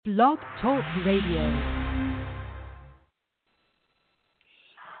Blog Talk Radio.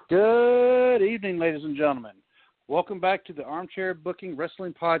 Good evening, ladies and gentlemen. Welcome back to the Armchair Booking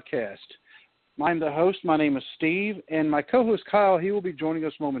Wrestling Podcast. I'm the host. My name is Steve, and my co-host Kyle, he will be joining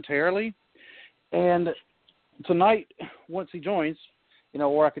us momentarily. And tonight, once he joins,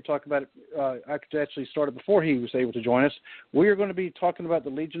 or I could talk about it, I could actually start it before he was able to join us. We are going to be talking about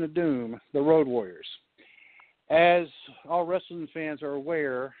the Legion of Doom, the Road Warriors. As all wrestling fans are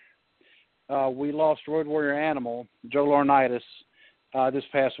aware, we lost Road Warrior Animal, Joe Laurinaitis, this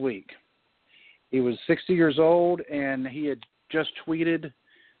past week. He was 60 years old, and he had just tweeted,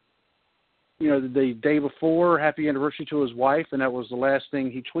 the day before, happy anniversary to his wife, and that was the last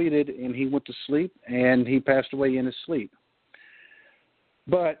thing he tweeted, and he went to sleep, and he passed away in his sleep.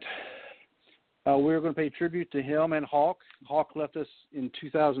 But we're going to pay tribute to him and Hawk. Hawk left us in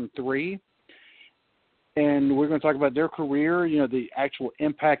 2003. And we're going to talk about their career, the actual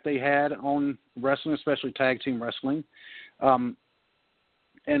impact they had on wrestling, especially tag team wrestling, and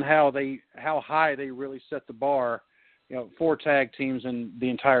how high they really set the bar, for tag teams and the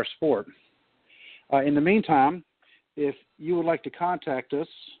entire sport. In the meantime, if you would like to contact us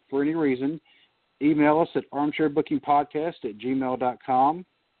for any reason, email us at armchairbookingpodcast@gmail.com.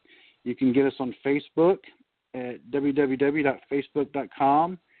 You can get us on Facebook at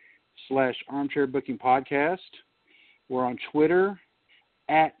www.facebook.com/Armchair Booking Podcast. We're on Twitter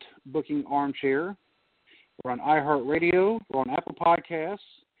at Booking Armchair. We're on iHeartRadio. We're on Apple Podcasts.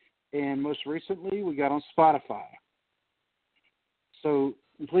 And most recently, we got on Spotify. So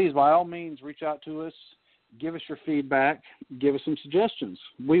please, by all means, reach out to us. Give us your feedback. Give us some suggestions.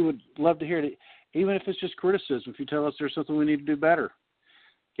 We would love to hear it, even if it's just criticism. If you tell us there's something we need to do better.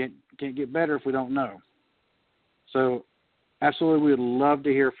 Can't get better if we don't know. So absolutely, we would love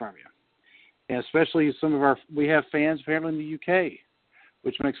to hear from you. And especially we have fans apparently in the UK,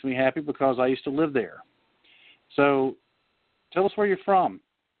 which makes me happy because I used to live there. So tell us where you're from.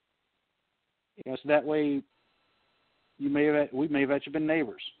 So that way we may have actually been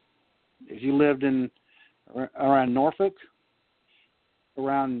neighbors. If you lived around Norfolk,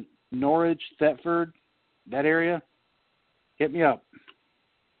 around Norwich, Thetford, that area, hit me up.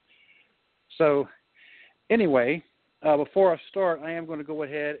 So anyway, before I start, I am going to go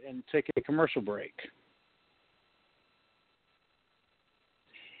ahead and take a commercial break.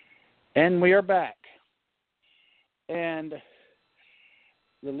 And we are back. And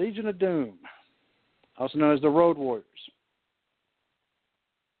the Legion of Doom, also known as the Road Warriors,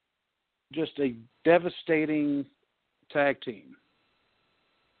 just a devastating tag team.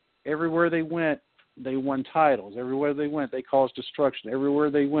 Everywhere they went, they won titles. Everywhere they went, they caused destruction.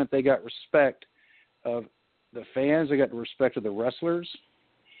 Everywhere they went, they got respect of the fans. They got the respect of the wrestlers.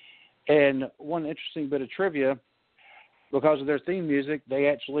 And one interesting bit of trivia, because of their theme music, they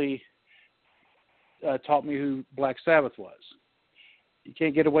actually taught me who Black Sabbath was. You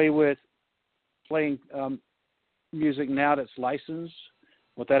can't get away with playing music now that's licensed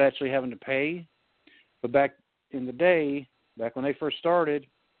without actually having to pay. But back in the day, back when they first started,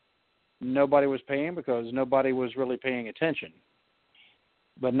 nobody was paying because nobody was really paying attention.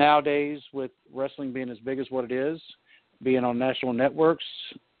 But nowadays, with wrestling being as big as what it is, being on national networks,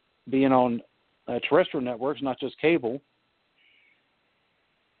 being on terrestrial networks, not just cable,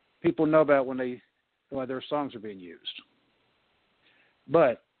 people know about when their songs are being used.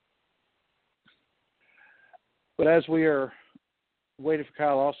 But as we are waiting for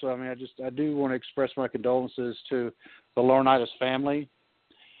Kyle also, I do want to express my condolences to the Laurinaitis family,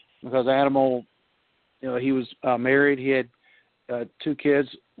 because Animal, he was married. He had 2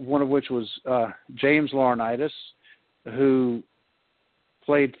 kids, one of which was James Laurinaitis, who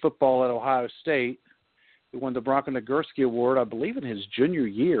played football at Ohio State. He won the Bronco Nagurski Award, I believe, in his junior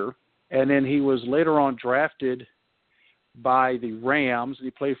year. And then he was later on drafted by the Rams.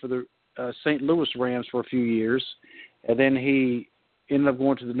 He played for the St. Louis Rams for a few years. And then he ended up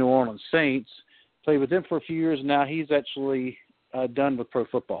going to the New Orleans Saints, played with them for a few years, and now he's actually done with pro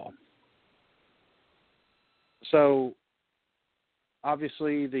football. So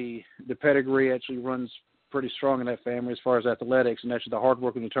obviously the pedigree actually runs pretty strong in that family as far as athletics, and actually the hard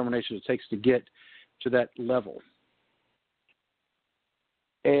work and determination it takes to get to that level.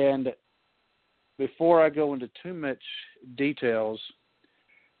 And before I go into too much details,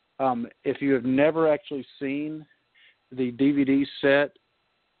 if you have never actually seen the DVD set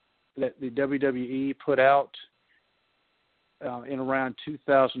that the WWE put out in around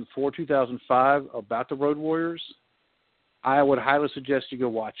 2004, 2005 about the Road Warriors, I would highly suggest you go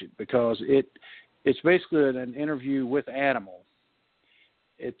watch it, because it's basically an interview with Animal.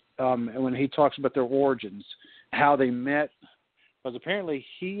 And when he talks about their origins, how they met, because apparently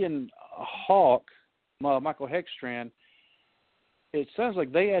he and Hawk, Michael Heckstrand, it sounds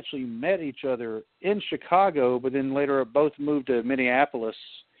like they actually met each other in Chicago, but then later both moved to Minneapolis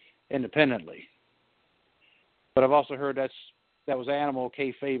independently. But I've also heard that was Animal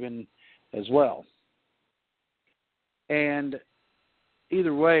kayfabing as well. And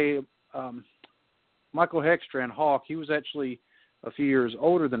either way, Michael Heckstrand, Hawk, he was actually a few years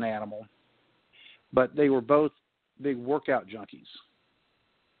older than Animal, but they were both big workout junkies.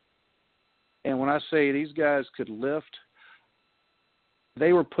 And when I say these guys could lift,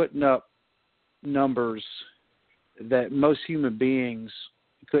 they were putting up numbers that most human beings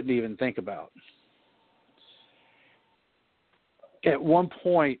couldn't even think about. At one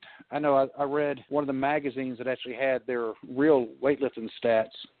point, I know I read one of the magazines that actually had their real weightlifting stats.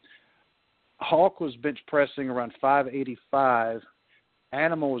 Hawk was bench pressing around 585.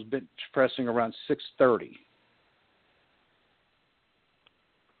 Animal was bench pressing around 630.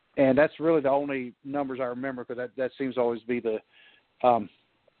 And that's really the only numbers I remember, because that seems to always be the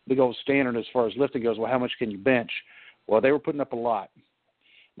gold standard as far as lifting goes. Well, how much can you bench? Well, they were putting up a lot.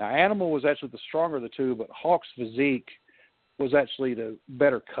 Now, Animal was actually the stronger of the two, but Hawk's physique was actually the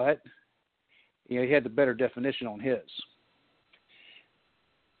better cut. He had the better definition on his.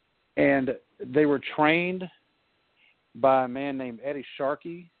 And they were trained by a man named Eddie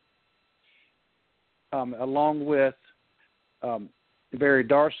Sharkey, along with Barry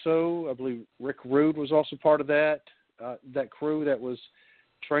Darsow. I believe Rick Rude was also part of that crew that was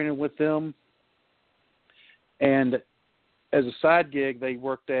training with them. And as a side gig, they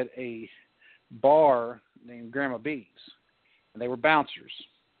worked at a bar named Grandma B's, and they were bouncers.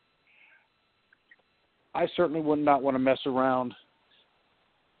 I certainly would not want to mess around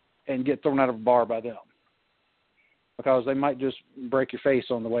and get thrown out of a bar by them, because they might just break your face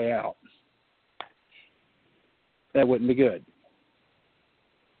on the way out. That wouldn't be good.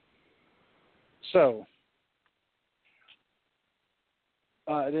 So,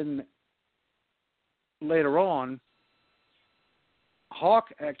 then later on, Hawk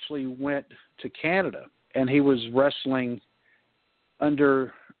actually went to Canada, and he was wrestling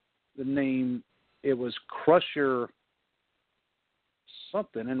under the name, it was Crusher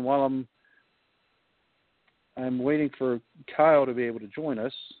something. And while I'm waiting for Kyle to be able to join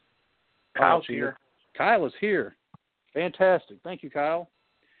us. Kyle's here. Kyle is here. Fantastic. Thank you, Kyle.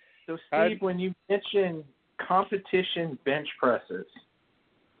 So, Steve, when you mention competition bench presses,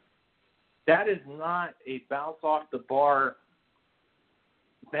 that is not a bounce off the bar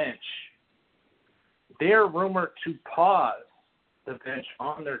bench. They're rumored to pause the bench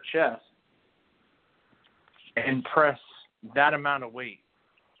on their chest and press that amount of weight.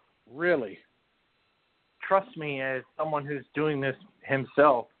 Really? Trust me, as someone who's doing this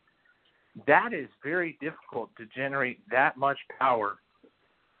himself, that is very difficult to generate that much power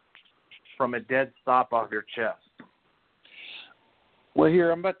from a dead stop off your chest. Well,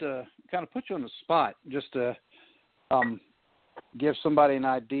 here, I'm about to kind of put you on the spot just to give somebody an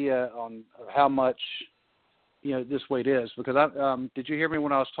idea on how much, this weight is. Because did you hear me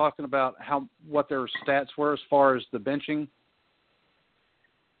when I was talking about what their stats were as far as the benching?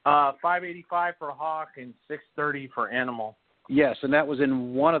 585 for Hawk and 630 for Animal. Yes, and that was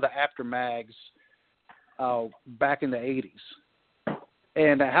in one of the after mags back in the 80s.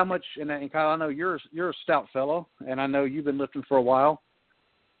 And how much? And Kyle, I know you're a stout fellow, and I know you've been lifting for a while.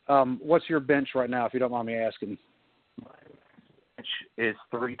 What's your bench right now, if you don't mind me asking? My bench is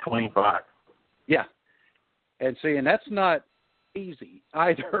 325. Yeah, and that's not easy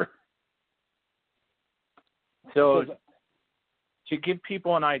either. So, to give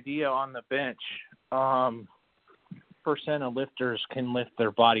people an idea on the bench, percent of lifters can lift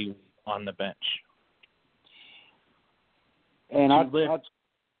their body weight on the bench. And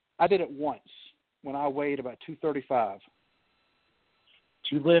I did it once when I weighed about 235.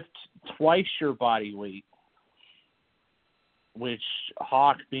 To lift twice your body weight, which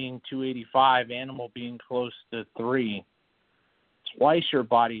Hawk being 285, Animal being close to 3, twice your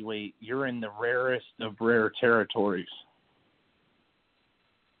body weight, you're in the rarest of rare territories.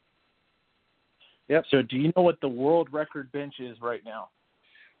 Yep. So do you know what the world record bench is right now?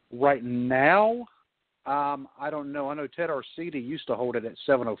 Right now, I don't know. I know Ted Arcidi used to hold it at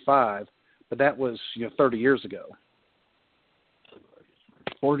 705, but that was 30 years ago. The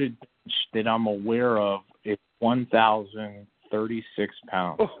recorded bench that I'm aware of is 1,036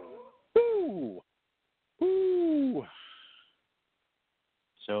 pounds. Ooh. Ooh.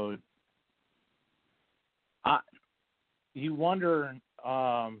 So you wonder,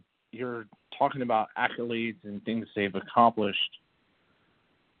 you're talking about accolades and things they've accomplished.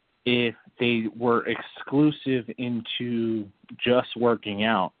 if they were exclusive into just working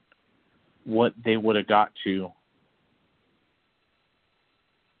out, what they would have got to.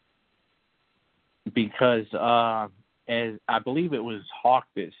 Because as I believe it was Hawk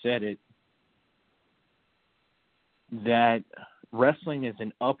that said it, that wrestling is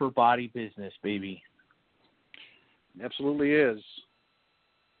an upper body business, baby. It absolutely is.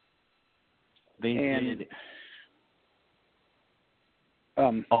 They did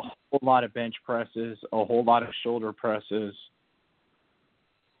a whole lot of bench presses, a whole lot of shoulder presses,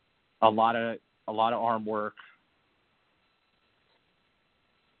 a lot of arm work.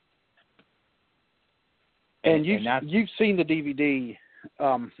 And you've seen the DVD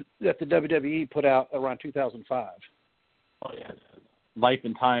that the WWE put out around 2005. Oh, yeah. Life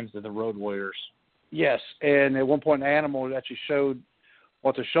and Times of the Road Warriors. Yes, and at one point, Animal actually showed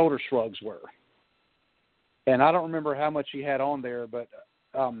what the shoulder shrugs were. And I don't remember how much he had on there, but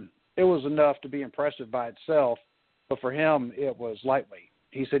it was enough to be impressive by itself. But for him, it was lightweight.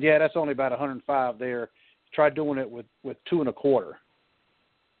 He said, "Yeah, that's only about 105 there. Try doing it with 2 1/4."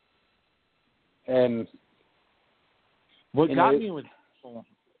 And what got me with people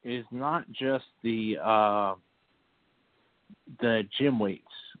is not just the gym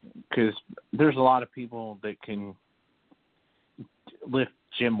weights, because there's a lot of people that can lift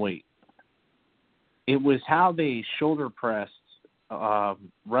gym weight. It was how they shoulder pressed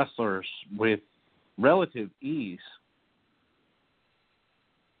wrestlers with relative ease.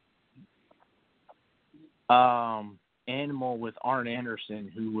 Animal with Arn Anderson,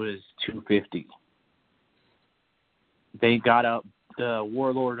 who was 250. They got up the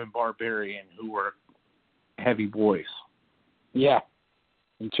Warlord and Barbarian, who were heavy boys. Yeah.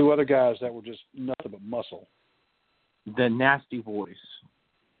 And 2 other guys that were just nothing but muscle. The Nasty Boys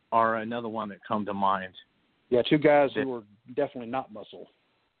are another one that come to mind. Yeah, 2 guys who were definitely not muscle.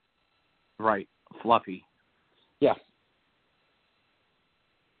 Right. Fluffy. Yeah.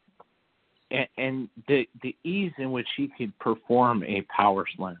 And the ease in which he could perform a power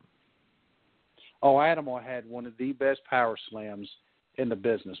slam. Oh, Animal had one of the best power slams in the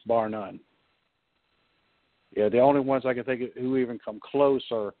business, bar none. Yeah, the only ones I can think of who even come close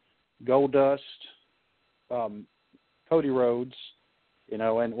are Goldust, Cody Rhodes,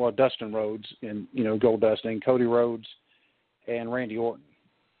 and Dustin Rhodes, and Goldust, and Cody Rhodes, and Randy Orton.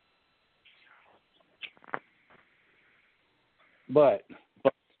 But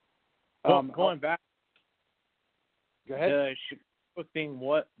going back, go ahead. The Chicago thing,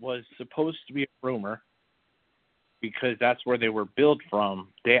 what was supposed to be a rumor, because that's where they were billed from.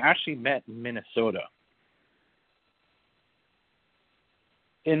 They actually met in Minnesota.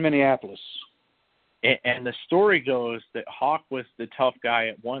 In Minneapolis. And the story goes that Hawk was the tough guy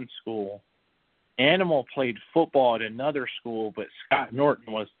at one school. Animal played football at another school, but Scott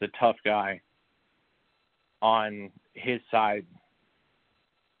Norton was the tough guy on his side.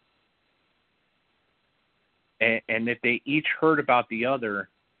 And that they each heard about the other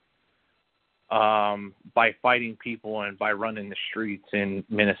by fighting people and by running the streets in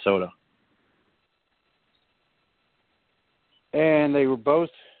Minnesota. And they were both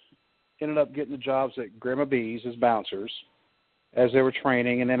ended up getting the jobs at Grandma B's as bouncers as they were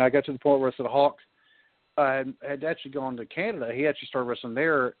training. And then I got to the point where I said Hawk had actually gone to Canada. He actually started wrestling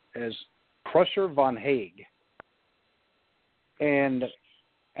there as Crusher Von Haig. And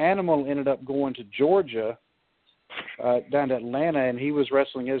Animal ended up going to Georgia, down to Atlanta, and he was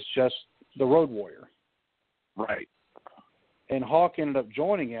wrestling as just the Road Warrior. Right. And Hawk ended up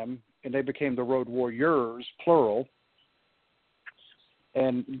joining him, and they became the Road Warriors, plural.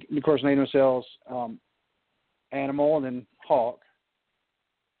 And, of course, named themselves Animal and then Hawk.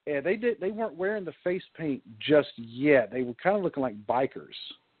 And they weren't wearing the face paint just yet. They were kind of looking like bikers.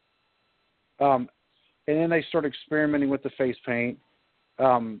 And then they started experimenting with the face paint.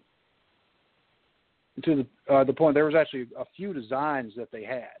 To the point there was actually a few designs that they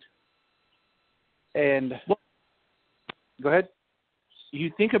had. And go ahead.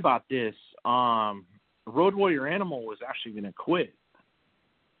 You think about this. Road Warrior Animal was actually going to quit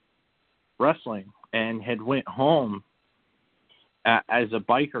wrestling and had went home as a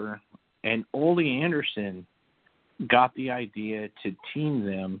biker, and Ole Anderson got the idea to team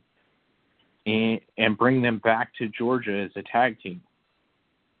them and bring them back to Georgia as a tag team.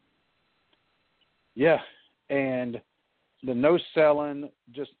 Yeah, and the no selling,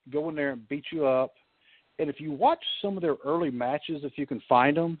 just go in there and beat you up. And if you watch some of their early matches, if you can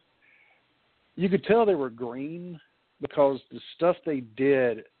find them, you could tell they were green because the stuff they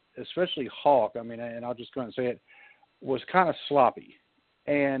did, especially Hawk, and I'll just go ahead and say it, was kind of sloppy.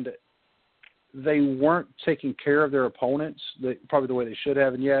 And they weren't taking care of their opponents probably the way they should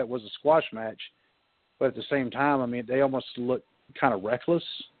have. And, yeah, it was a squash match. But at the same time, I mean, they almost looked kind of reckless.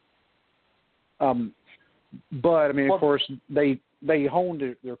 But, I mean, of course, they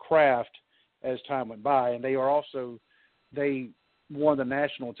honed their craft as time went by. And they won the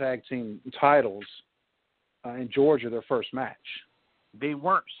national tag team titles in Georgia their first match. They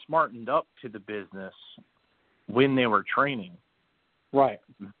weren't smartened up to the business when they were training. Right.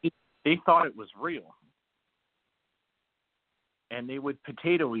 They thought it was real. And they would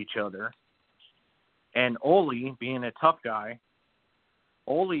potato each other. And Ole, being a tough guy,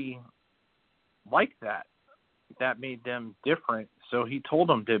 Ole liked that. That made them different. So he told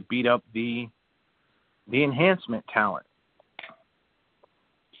them to beat up the enhancement talent.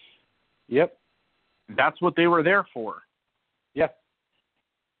 Yep. That's what they were there for. Yep.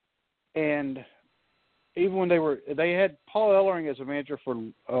 And even when they had Paul Ellering as a manager for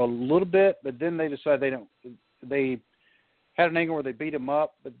a little bit, but then they decided they had an angle where they beat him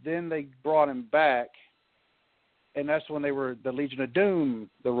up, but then they brought him back, and that's when they were the Legion of Doom,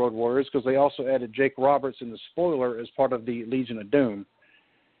 the Road Warriors, because they also added Jake Roberts in the Spoiler as part of the Legion of Doom.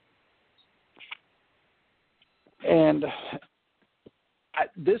 And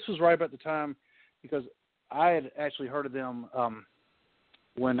this was right about the time, because I had actually heard of them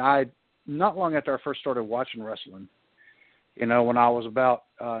when not long after I first started watching wrestling, when I was about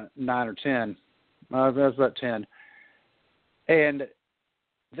 9 or 10. I was about 10. And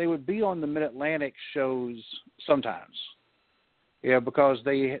they would be on the Mid-Atlantic shows sometimes. Yeah, because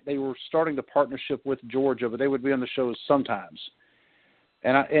they were starting the partnership with Georgia, but they would be on the shows sometimes.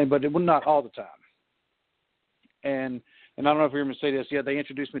 But it was not all the time. And I don't know if you're going to say this. Yeah, they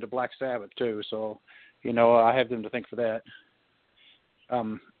introduced me to Black Sabbath too, so I have them to thank for that.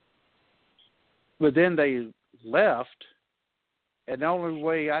 But then they left, and the only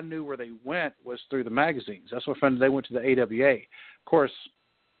way I knew where they went was through the magazines. That's what I found. They went to the AWA. Of course,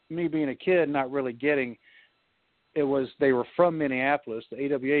 me being a kid, not really getting it was they were from Minneapolis.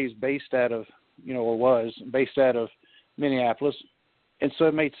 The AWA is based out of, or was based out of Minneapolis, and so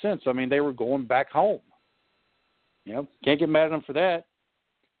it made sense. I mean, they were going back home. Can't get mad at them for that.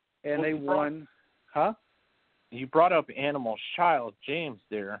 And they won. Huh? You brought up Animal's child, James,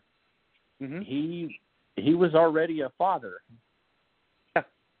 there. Mm-hmm. He was already a father. Yeah.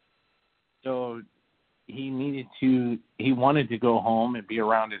 So he wanted to go home and be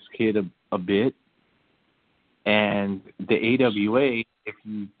around his kid a bit. And the AWA, if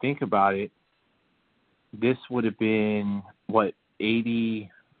you think about it, this would have been, 80,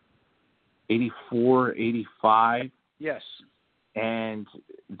 84, 85? Yes. And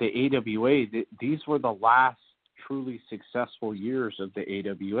the AWA, these were the last truly successful years of the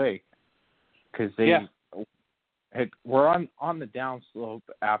AWA. Because they were on the downslope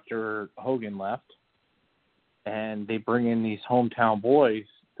after Hogan left. And they bring in these hometown boys,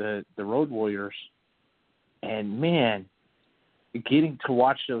 the Road Warriors. And, man, getting to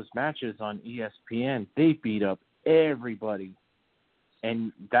watch those matches on ESPN, they beat up everybody.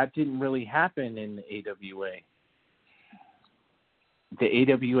 And that didn't really happen in the AWA.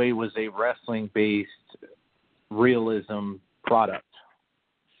 The AWA was a wrestling-based realism product.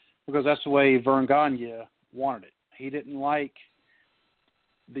 Because that's the way Verne Gagne wanted it. He didn't like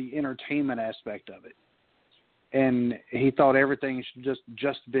the entertainment aspect of it. And he thought everything should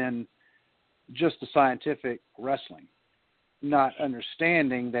just been just the scientific wrestling, not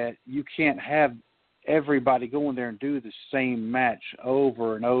understanding that you can't have everybody going there and do the same match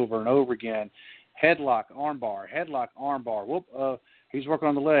over and over and over again. Headlock, armbar, whoop, he's working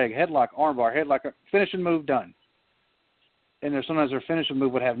on the leg, headlock, armbar, headlock, finishing move done. And there's sometimes their finishing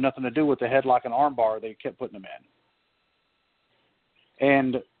move would have nothing to do with the headlock and armbar they kept putting them in.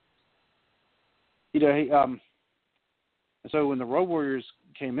 And, so when the Road Warriors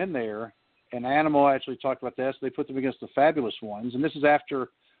came in there, and Animal actually talked about this, they put them against the Fabulous Ones, and this is after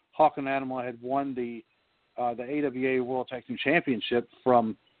Hawk and Animal had won the AWA World Tag Team Championship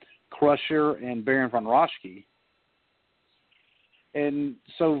from Crusher and Baron von Raschke. And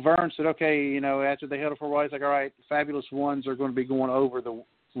so Verne said, okay, after they held it for a while, he's like, all right, the Fabulous Ones are going to be going over the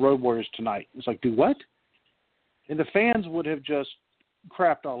Road Warriors tonight. It's like, do what? And the fans would have just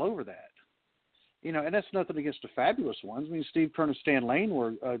crapped all over that. And that's nothing against the Fabulous Ones. I mean, Steve Keirn and Stan Lane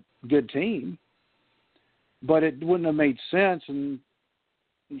were a good team, but it wouldn't have made sense. And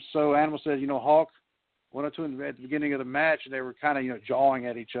so Animal said, Hawk went up to him at the beginning of the match, and they were kind of, jawing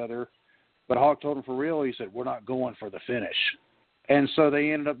at each other. But Hawk told him for real, he said, we're not going for the finish. And so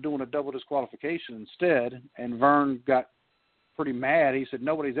they ended up doing a double disqualification instead, and Verne got pretty mad. He said,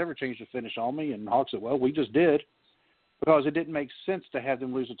 nobody's ever changed the finish on me. And Hawk said, well, we just did, because it didn't make sense to have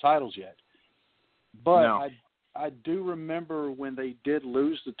them lose the titles yet. But No. I do remember when they did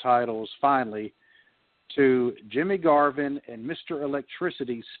lose the titles finally to Jimmy Garvin and Mr.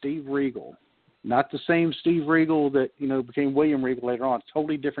 Electricity, Steve Regal. Not the same Steve Regal that, became William Regal later on.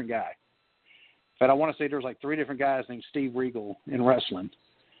 Totally different guy. In fact, I want to say there's like 3 different guys named Steve Regal in wrestling.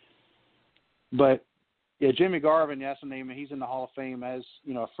 But, yeah, Jimmy Garvin, that's the name. He's in the Hall of Fame as,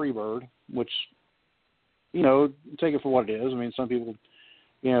 a Freebird, which, take it for what it is. I mean, some people,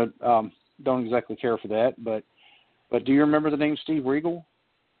 don't exactly care for that. But do you remember the name Steve Regal?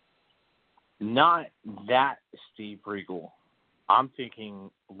 Not that Steve Regal. I'm thinking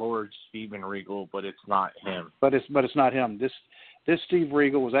Lord Steven Regal, but it's not him. But it's not him. This Steve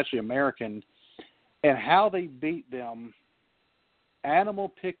Regal was actually American, and how they beat them.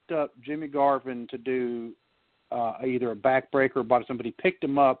 Animal picked up Jimmy Garvin to do either a backbreaker or body somebody picked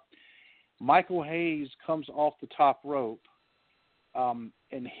him up. Michael Hayes comes off the top rope and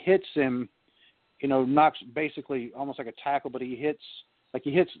hits him. Knocks basically almost like a tackle, but he hits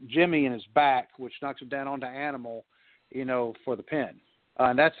Jimmy in his back, which knocks him down onto Animal, for the pin.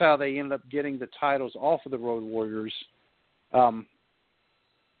 And that's how they ended up getting the titles off of the Road Warriors,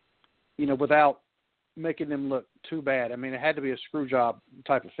 without making them look too bad. I mean, it had to be a screw job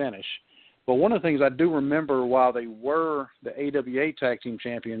type of finish. But one of the things I do remember while they were the AWA Tag Team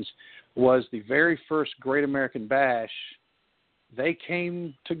Champions was the very first Great American Bash. They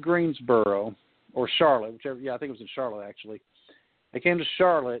came to Greensboro or Charlotte, whichever. Yeah, I think it was in Charlotte, actually. They came to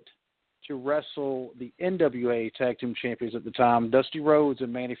Charlotte to wrestle the NWA Tag Team Champions at the time, Dusty Rhodes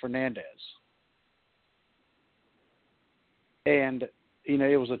and Manny Fernandez. And,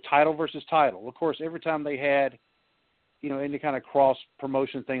 it was a title versus title. Of course, every time they had, any kind of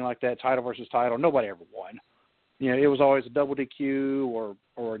cross-promotion thing like that, title versus title, nobody ever won. It was always a double DQ or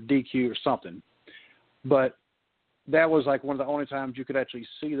a DQ or something. But that was like one of the only times you could actually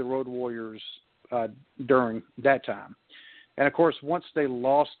see the Road Warriors during that time. And, of course, once they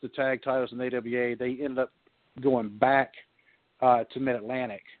lost the tag titles in the AWA, they ended up going back to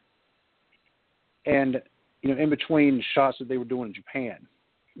Mid-Atlantic. And, in between shots that they were doing in Japan.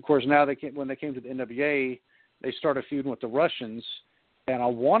 Of course, now when they came to the NWA, they started feuding with the Russians. And I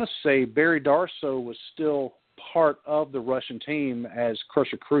want to say Barry Darsow was still part of the Russian team as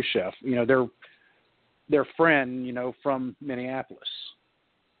Crusher Khrushchev, their friend, from Minneapolis.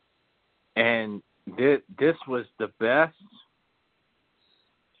 And this was the best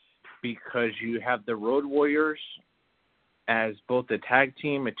because you have the Road Warriors as both a tag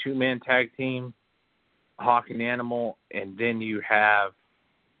team, a 2-man tag team, Hawk and Animal, and then you have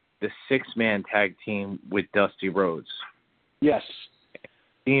the 6-man tag team with Dusty Rhodes. Yes. It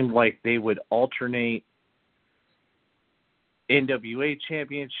seemed like they would alternate NWA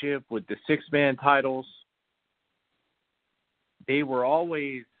championship with the 6-man titles. They were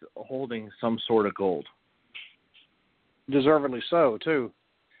always holding some sort of gold. Deservedly so, too.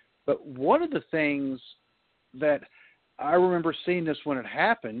 But one of the things that I remember seeing this when it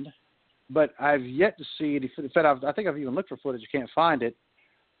happened, but I've yet to see it. In fact, I think I've even looked for footage. You can't find it.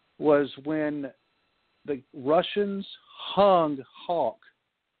 Was when the Russians hung Hawk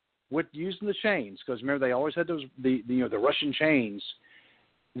with using the chains, because remember they always had those the Russian chains.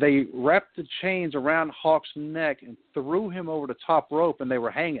 They wrapped the chains around Hawk's neck and threw him over the top rope, and they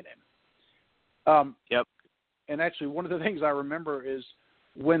were hanging him. Yep. And actually, one of the things I remember is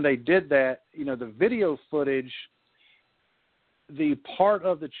when they did that. The video footage. The part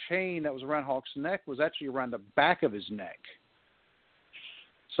of the chain that was around Hawk's neck was actually around the back of his neck.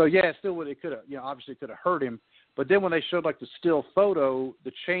 So, yeah, it could have, obviously could have hurt him. But then when they showed, like, the still photo,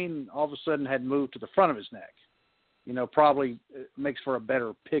 the chain all of a sudden had moved to the front of his neck. Probably makes for a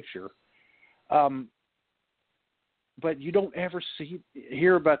better picture. But you don't ever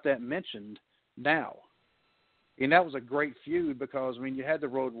hear about that mentioned now. And that was a great feud because, you had the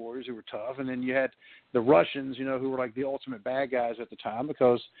Road Warriors who were tough, and then you had the Russians, who were like the ultimate bad guys at the time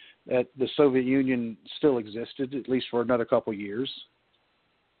because the Soviet Union still existed, at least for another couple of years.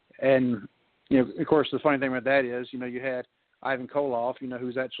 And, of course, the funny thing about that is, you had Ivan Koloff,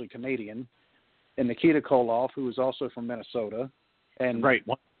 who's actually Canadian, and Nikita Koloff, who was also from Minnesota. And right,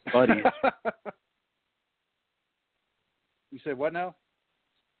 one of the buddies. You said what now?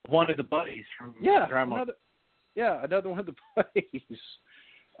 One of the buddies from Grandma. Another one of the buddies.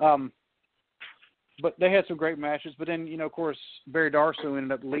 But they had some great matches. But then, of course, Barry Darsow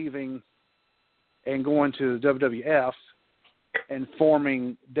ended up leaving and going to WWF and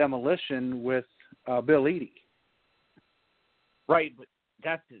forming Demolition with Bill Eadie. Right, but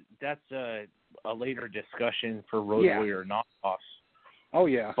that's a later discussion for Road Warrior knockoffs. Oh,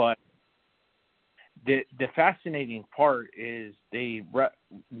 yeah. But the fascinating part is they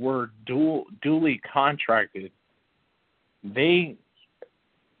were duly contracted. They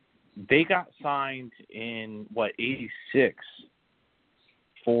got signed in '86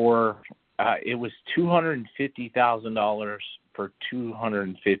 for it was $250,000 for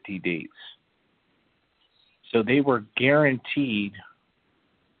 250 dates. So they were guaranteed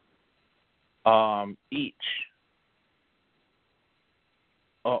each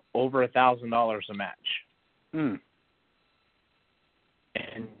over $1,000 a match. Hmm.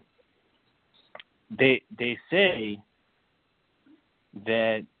 And they say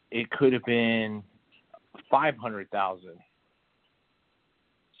that it could have been 500,000.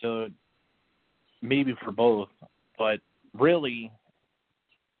 So maybe for both, but really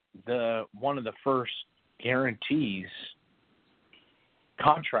one of the first guarantees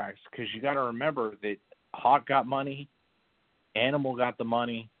contracts, because you got to remember that Hawk got money, Animal got the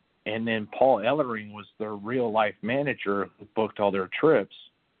money, and then Paul Ellering was their real life manager who booked all their trips.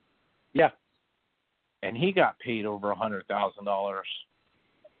 Yeah. And he got paid over $100,000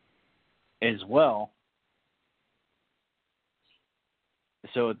 as well.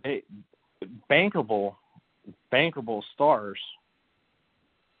 So they bankable stars,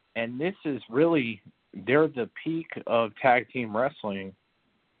 and this is really, they're the peak of tag team wrestling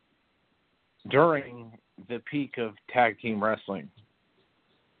during the peak of tag team wrestling.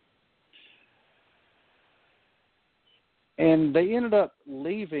 And they ended up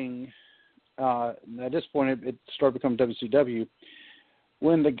leaving, at this point it started becoming WCW,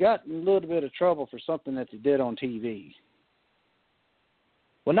 when they got in a little bit of trouble for something that they did on TV.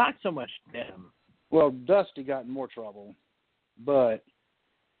 Well, not so much them. Well, Dusty got in more trouble, but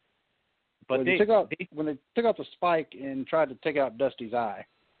when they took out the spike and tried to take out Dusty's eye.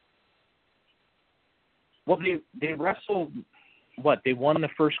 Well, they wrestled. They won the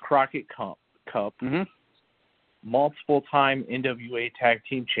first Crockett Cup. Mm-hmm. Multiple-time NWA Tag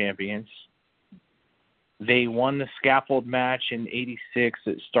Team Champions. They won the scaffold match in '86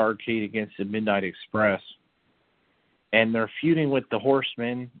 at Starrcade against the Midnight Express. And they're feuding with the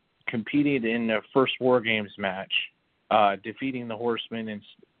Horsemen, competing in the first War Games match, defeating the Horsemen in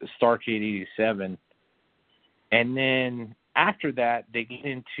Starrcade '87. And then after that, they get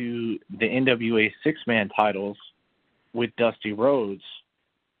into the NWA six-man titles with Dusty Rhodes.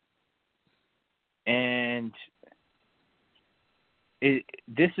 And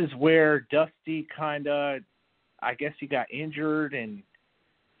this is where Dusty kind of, I guess he got injured and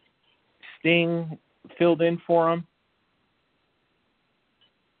Sting filled in for him.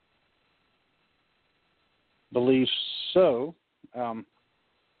 Believe so.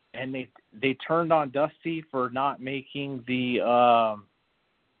 And they turned on Dusty for not making the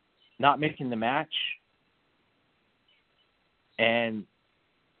match. And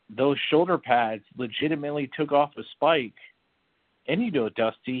those shoulder pads legitimately took off a spike. And you know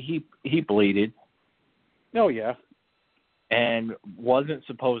Dusty, he bleeded. Oh yeah. And wasn't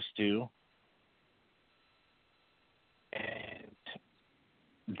supposed to. And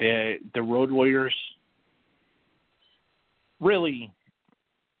the Road Warriors really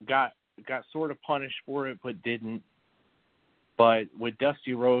got sort of punished for it, but didn't. But with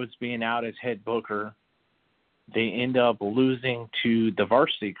Dusty Rhodes being out as head booker, they end up losing to the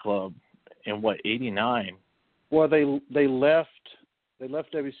Varsity Club in '89. Well, they left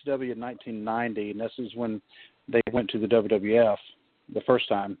WCW in 1990, and this is when they went to the WWF the first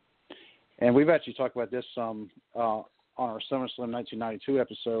time. And we've actually talked about this some on our SummerSlam 1992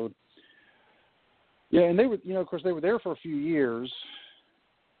 episode. Yeah, and they were, of course, they were there for a few years,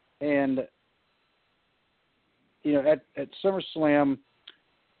 and at SummerSlam,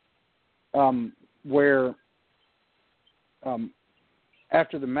 where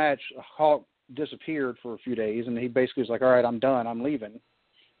after the match, Hawk disappeared for a few days, and he basically was like, "All right, I'm done. I'm leaving."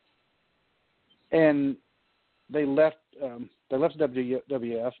 And they left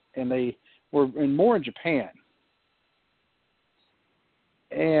WWF, and they were more in Japan.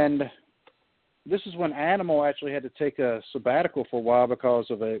 And this is when Animal actually had to take a sabbatical for a while because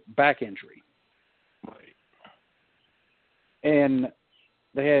of a back injury. Right. And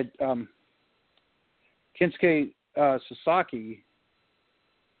they had Kensuke Sasaki.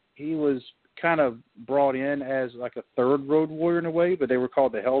 He was kind of brought in as like a third Road Warrior in a way, but they were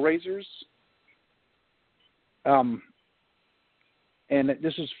called the Hellraisers. And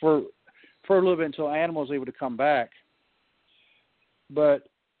this is for a little bit until Animal was able to come back. But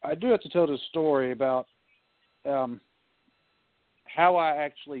I do have to tell this story about how I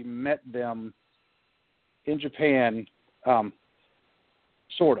actually met them in Japan,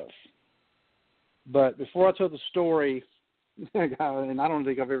 sort of. But before I tell the story, and I don't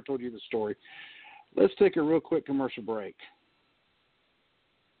think I've ever told you the story, Let's take a real quick commercial break.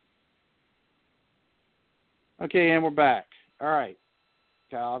 Okay, and we're back. All right,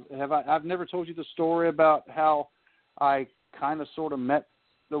 Kyle, I've never told you the story about how I kind of sort of met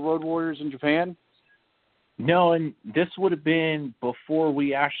the Road Warriors in Japan? No, and this would have been before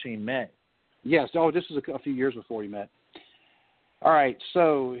we actually met. Yes. Oh, this is a few years before we met. All right,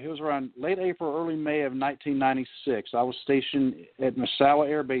 so it was around late April, early May of 1996. I was stationed at Misawa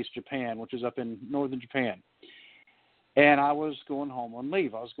Air Base, Japan, which is up in northern Japan. And I was going home on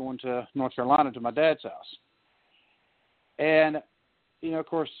leave. I was going to North Carolina to my dad's house. And, you know, of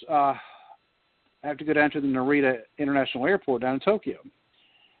course, I have to go down to the Narita International Airport down in Tokyo.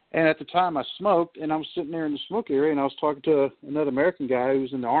 And at the time I smoked, and I was sitting there in the smoke area, and I was talking to another American guy who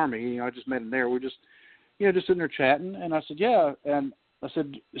was in the Army. You know, I just met him there. We're just, you know, just sitting there chatting. And I said, yeah. And I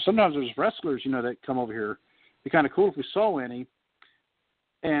said, sometimes there's wrestlers, you know, that come over here. It'd be kind of cool if we saw any.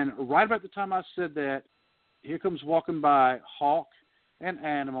 And right about the time I said that, here comes walking by Hawk and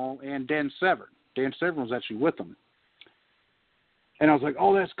Animal and Dan Severn. Dan Severn was actually with them. And I was like,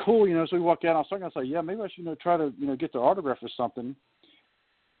 oh, that's cool, you know. So we walked out. I was talking. I was like, yeah, maybe I should, you know, try to, you know, get their autograph or something.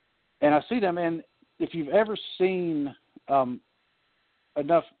 And I see them, and if you've ever seen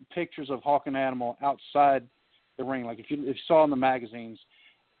enough pictures of Hawk and Animal outside the ring, like if you saw in the magazines,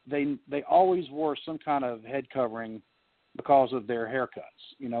 they always wore some kind of head covering because of their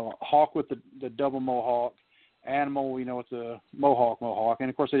haircuts. You know, Hawk with the double mohawk, Animal, you know, with the mohawk, and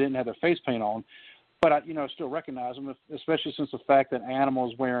of course they didn't have their face paint on. But I still recognize them, especially since the fact that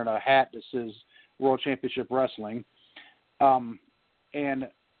Animal is wearing a hat that says World Championship Wrestling, and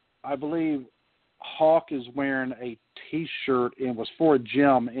I believe Hawk is wearing a T-shirt and was for a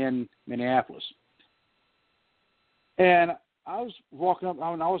gym in Minneapolis. And I was walking up,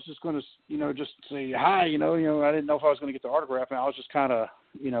 and I was just going to, you know, just say hi, you know, I didn't know if I was going to get the autograph, and I was just kind of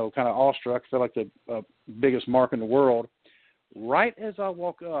awestruck, felt like the biggest mark in the world. Right as I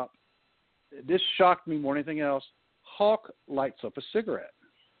walk up, this shocked me more than anything else, Hawk lights up a cigarette.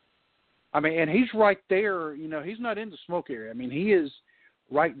 I mean, and he's right there, you know, he's not in the smoke area. I mean, he is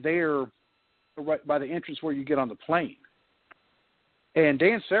right there, right by the entrance where you get on the plane. And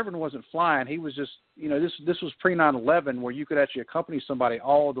Dan Severn wasn't flying. He was just, you know, this was pre 9/11 where you could actually accompany somebody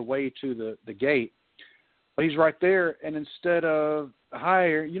all the way to the gate. But he's right there, and instead of, hi,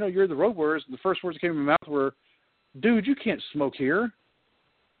 you know, you're the Road Warriors, the first words that came in my mouth were, dude, you can't smoke here.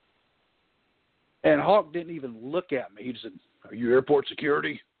 And Hawk didn't even look at me. He just said, are you airport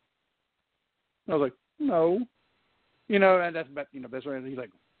security? I was like, no. You know, and that's about, you know, that's right. He's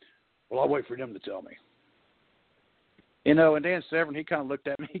like, well, I'll wait for them to tell me. You know, and Dan Severn, he kind of looked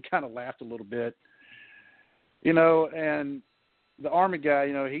at me. He kind of laughed a little bit. You know, and the Army guy,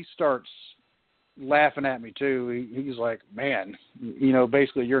 you know, he starts laughing at me too. He's like, man, you know,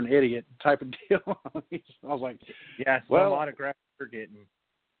 basically you're an idiot type of deal. I was like, yeah, some autographs you're getting.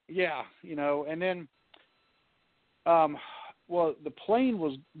 Yeah, you know, and then, well, the plane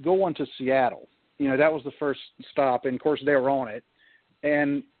was going to Seattle. You know, that was the first stop, and of course they were on it.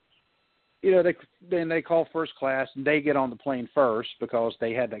 And, you know, they call first class, and they get on the plane first because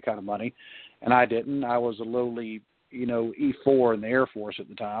they had that kind of money, and I didn't. I was a lowly, you know, E4 in the Air Force at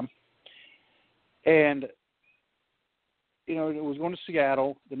the time. And, you know, it was going to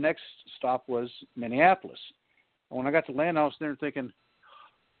Seattle. The next stop was Minneapolis. And when I got to land, I was there thinking,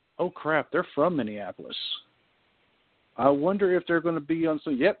 oh, crap, they're from Minneapolis. I wonder if they're going to be on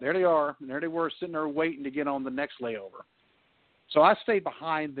some. Yep, there they are. And there they were sitting there waiting to get on the next layover. So I stayed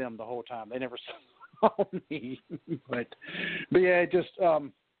behind them the whole time. They never saw me. but yeah, it just,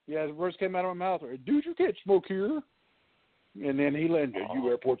 the words came out of my mouth. Dude, you can't smoke here. And then he landed, you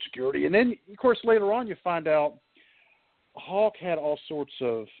airport security. And then, of course, later on you find out Hawk had all sorts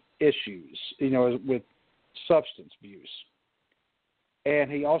of issues, you know, with substance abuse.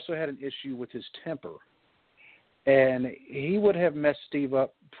 And he also had an issue with his temper. And he would have messed Steve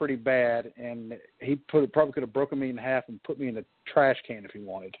up pretty bad, and he probably could have broken me in half and put me in the trash can if he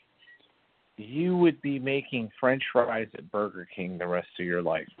wanted. You would be making French fries at Burger King the rest of your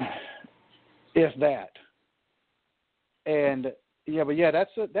life. If that. And, yeah, but, yeah,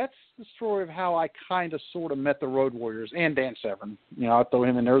 that's the story of how I kind of sort of met the Road Warriors and Dan Severn. You know, I'll throw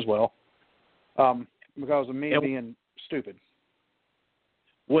him in there as well because of me being stupid.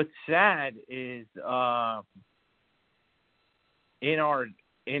 What's sad is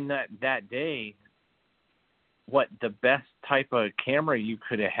in that day, what the best type of camera you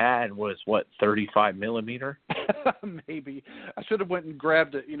could have had was 35 millimeter. Maybe I should have went and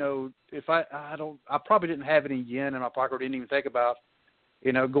grabbed it. You know, if I probably didn't have any yen in my pocket. Or didn't even think about,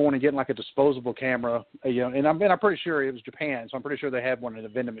 you know, going and getting like a disposable camera. You know, and I'm pretty sure it was Japan, so I'm pretty sure they had one in a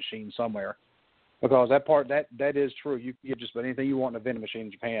vending machine somewhere. because that is true. You can get just about anything you want in a vending machine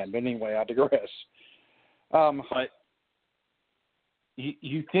in Japan. But anyway, I digress. But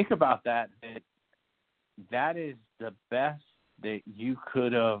you think about that is the best that you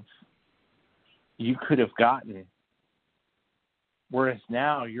could have gotten. Whereas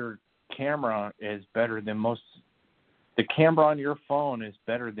now your camera is better than most. The camera on your phone is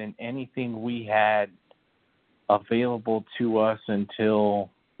better than anything we had available to us until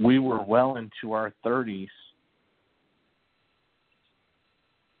we were well into our 30s.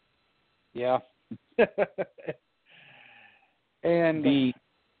 Yeah. And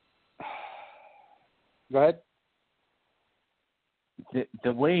go ahead.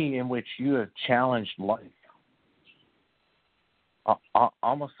 The way in which you have challenged life,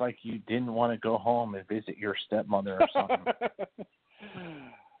 almost like you didn't want to go home and visit your stepmother or something.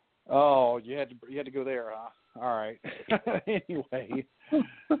 Oh, you had to go there, huh? All right. Anyway,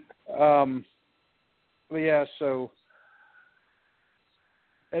 but yeah. So,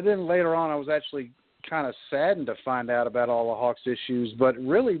 and then later on, I was actually kind of saddened to find out about all the Hawk's issues. But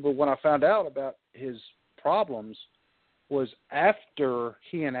when I found out about his problems, was after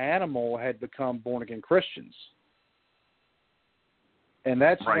he and Animal had become born again Christians. And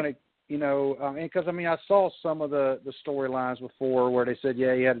that's right. when it, because I saw some of the storylines before where they said,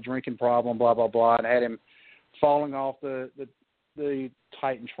 yeah, he had a drinking problem, blah, blah, blah, and had him falling off the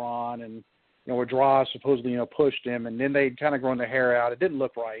Titantron, and, where Droz supposedly, pushed him, and then they'd kind of grown their hair out. It didn't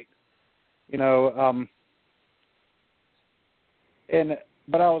look right, but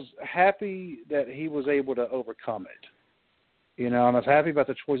I was happy that he was able to overcome it, and I was happy about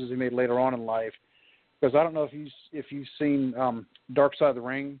the choices he made later on in life, because I don't know if you've seen Dark Side of the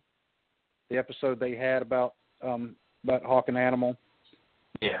Ring, the episode they had about Hawk and Animal.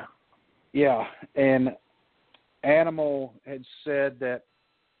 Yeah. Yeah, and Animal had said that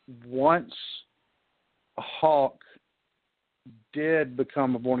once Hawk did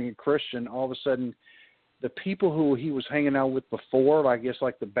become a born-again Christian, all of a sudden the people who he was hanging out with before, I guess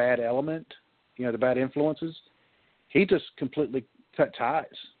like the bad element, the bad influences, he just completely cut ties.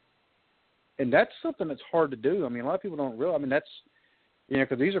 And that's something that's hard to do. A lot of people don't realize. That's,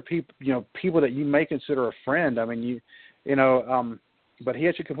 because these are people that you may consider a friend. But he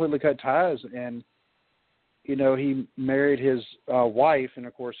actually completely cut ties, and he married his wife, and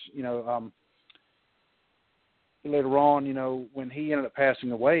of course, later on, when he ended up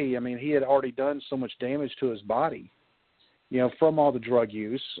passing away, he had already done so much damage to his body, from all the drug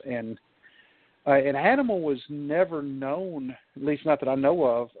use, and Animal was never known, at least not that I know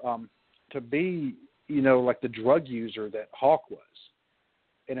of, to be, like the drug user that Hawk was.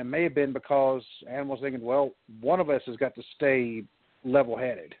 And it may have been because Animal was thinking, well, one of us has got to stay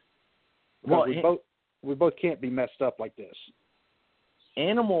level-headed. Well, we both can't be messed up like this.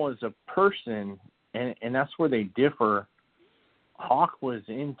 Animal is a person, and that's where they differ. Hawk was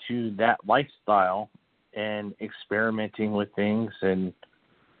into that lifestyle and experimenting with things and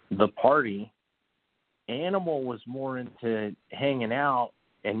the party. Animal was more into hanging out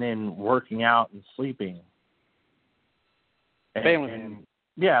and then working out and sleeping. Family man.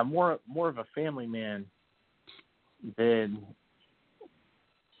 Yeah, more of a family man than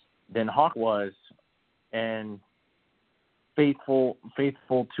Hawk was, and faithful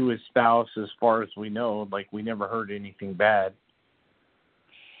to his spouse as far as we know. Like, we never heard anything bad.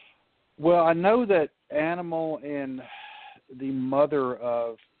 Well, I know that Animal and the mother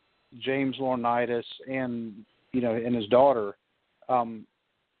of James Laurinaitis and and his daughter,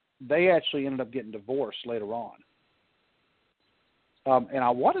 they actually ended up getting divorced later on. And I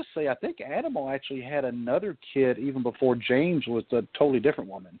want to say, I think Animal actually had another kid even before James with a totally different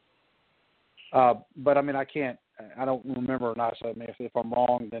woman. But I don't remember or not. So if I'm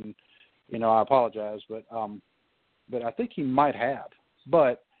wrong, then I apologize. But I think he might have.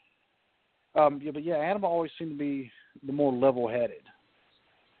 But Animal always seemed to be the more level-headed.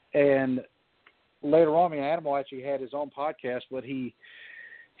 And later on, Animal actually had his own podcast, but he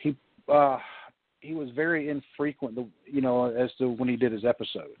was very infrequent, as to when he did his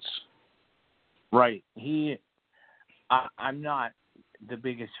episodes. Right. I'm not the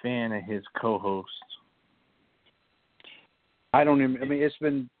biggest fan of his co-host. I don't even. It's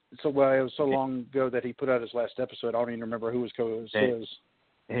been so well. It was so long ago that he put out his last episode. I don't even remember who his co-host is.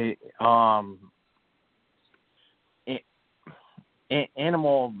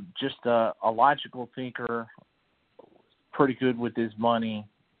 Animal, just a logical thinker, pretty good with his money,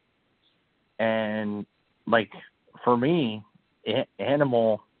 and like for me,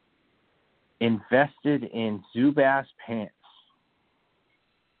 Animal invested in Zubaz pants.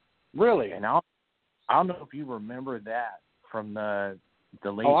 Really? And I don't know if you remember that from the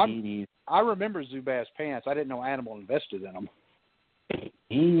the late 80s. I remember Zubaz pants. I didn't know Animal invested in them.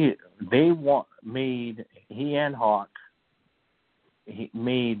 He and Hawk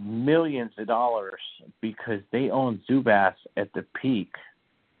made millions of dollars because they owned Zubaz at the peak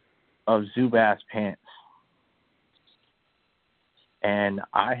of Zubaz pants. And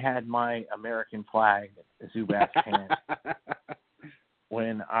I had my American flag Zubaz pants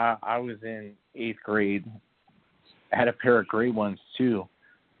when I was in 8th grade. I had a pair of gray ones too.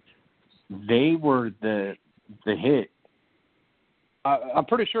 They were the hit. I'm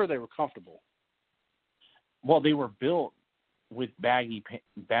pretty sure they were comfortable. Well, they were built with baggy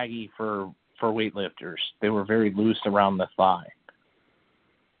for weightlifters. They were very loose around the thigh,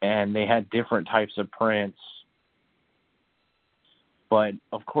 and they had different types of prints. But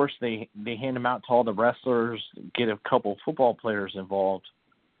of course, they hand them out to all the wrestlers, get a couple football players involved.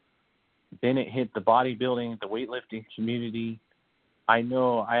 Then it hit the bodybuilding, the weightlifting community. I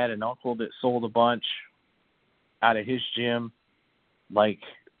know I had an uncle that sold a bunch out of his gym. Like,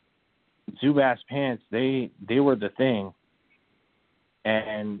 Zubaz pants, they were the thing.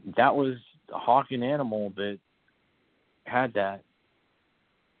 And that was Hawk and Animal that had that.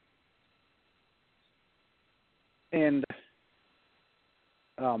 And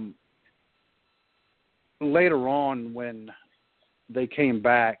later on, when they came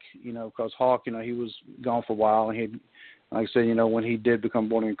back, because Hawk, he was gone for a while, and he, like I said, when he did become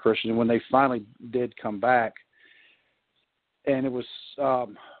born again Christian, and when they finally did come back, and it was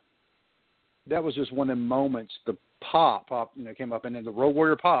that was just one of the moments. The pop, came up, and then the Road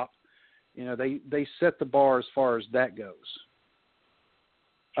Warrior pop. They set the bar as far as that goes.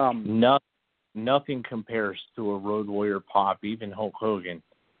 Nothing compares to a Road Warrior pop, even Hulk Hogan.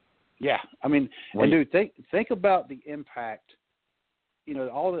 Yeah, I mean, and dude, think about the impact.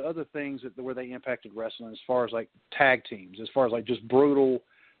 All the other things where they impacted wrestling, as far as like tag teams, as far as like just brutal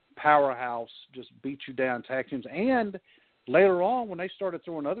powerhouse, just beat you down tag teams, and later on when they started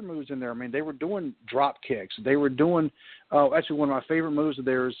throwing other moves in there, I mean, they were doing drop kicks. They were doing actually one of my favorite moves of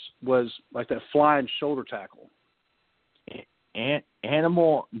theirs was like that flying shoulder tackle.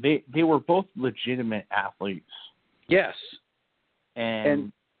 Animal, they were both legitimate athletes. Yes,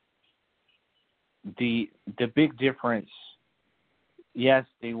 and the big difference. Yes,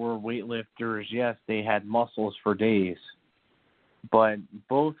 they were weightlifters. Yes, they had muscles for days, but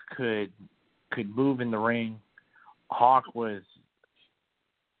both could move in the ring. Hawk was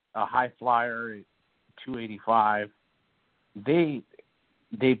a high flyer at 285. They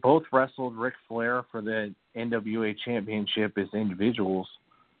both wrestled Ric Flair for the NWA Championship as individuals.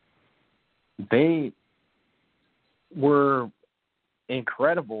 They were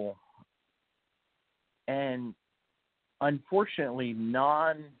incredible and unfortunately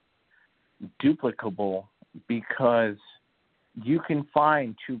non-duplicable, because you can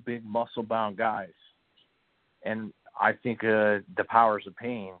find two big muscle-bound guys. And I think the Powers of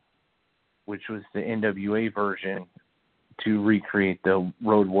Pain, which was the NWA version to recreate the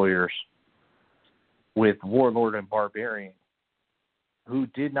Road Warriors, with Warlord and Barbarian, who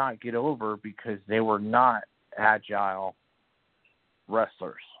did not get over because they were not agile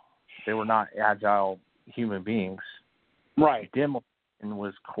wrestlers. They were not agile human beings. Right. Demolition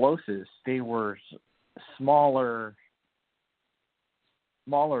was closest. They were smaller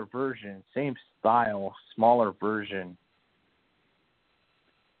version, same style, smaller version.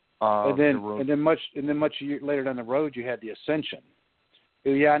 And then much later down the road, you had the Ascension.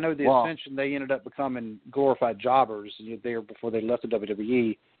 Yeah, I know the Ascension. They ended up becoming glorified jobbers there before they left the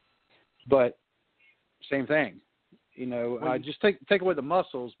WWE. But same thing, just take away the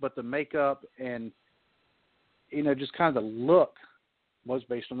muscles, but the makeup and just kind of the look was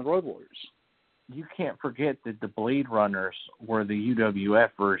based on the Road Warriors. You can't forget that the Blade Runners were the UWF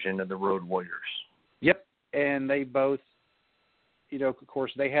version of the Road Warriors. Yep, and they both, of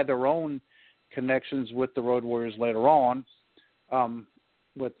course, they had their own connections with the Road Warriors later on,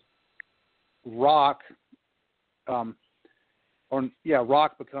 with Rock,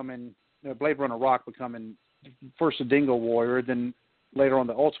 Rock becoming Blade Runner Rock becoming first the Dingo Warrior, then later on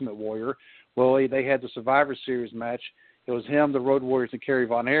the Ultimate Warrior. Well, they had the Survivor Series match. It was him, the Road Warriors, and Kerry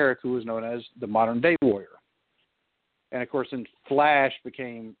Von Erich, who was known as the Modern Day Warrior. And, of course, then Flash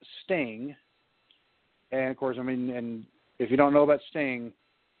became Sting. And, of course, and if you don't know about Sting,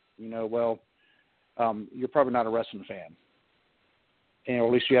 you're probably not a wrestling fan. Or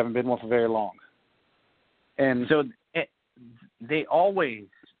at least you haven't been one for very long. And so they always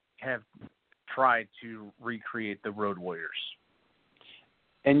have tried to recreate the Road Warriors.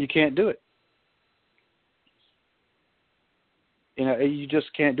 And you can't do it. You know, you just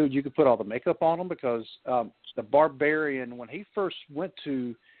can't do it. You could put all the makeup on him because the Barbarian, when he first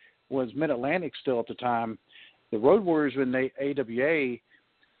was Mid-Atlantic still at the time, the Road Warriors were in the AWA,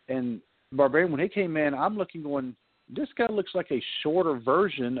 and Barbarian, when he came in, I'm looking going, this guy looks like a shorter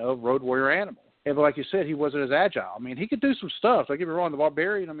version of Road Warrior Animal. And like you said, he wasn't as agile. I mean, he could do some stuff. Don't get me wrong, the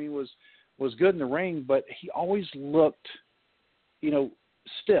Barbarian, I mean, was good in the ring, but he always looked, you know,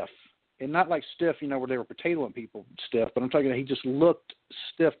 stiff. And not like stiff, you know, where they were potatoing people stiff, but I'm talking about he just looked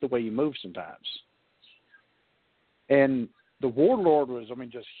stiff the way he moved sometimes. And the Warlord was, I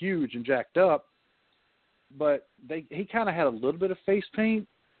mean, just huge and jacked up, but he kind of had a little bit of face paint,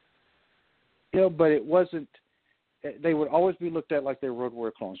 you know, but it wasn't, they would always be looked at like they were Road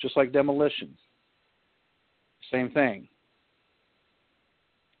Warrior clones, just like Demolition. Same thing.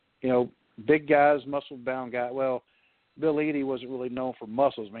 You know, big guys, muscle-bound guy. Well, Bill Eadie wasn't really known for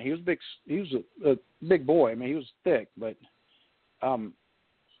muscles. I mean, he was big. He was a big boy. I mean, he was thick, but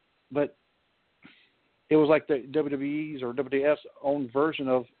it was like the WWE's or WWF's own version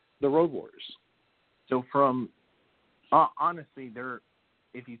of the Road Warriors. So from honestly,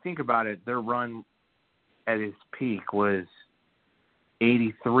 if you think about it, their run at its peak was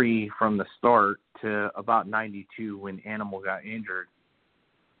 83 from the start to about 92 when Animal got injured.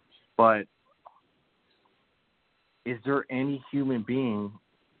 But is there any human being,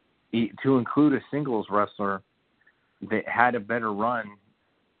 to include a singles wrestler, that had a better run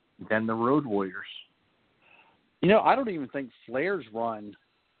than the Road Warriors? You know, I don't even think Flair's run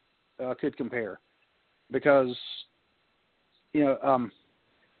could compare because, you know,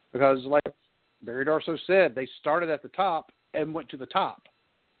 because like Barry Darsow said, they started at the top and went to the top.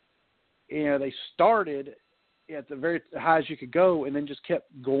 You know, they started at the very high as you could go and then just kept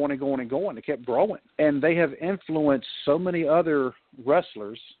going and going and going. They kept growing. And they have influenced so many other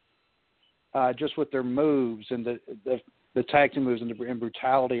wrestlers just with their moves and the tag team moves and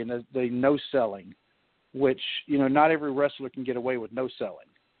brutality and the no-selling, which, you know, not every wrestler can get away with no-selling.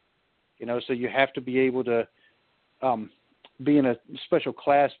 You know, so you have to be able to be in a special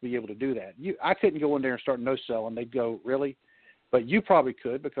class to be able to do that. I couldn't go in there and start no-selling. They'd go, really? But you probably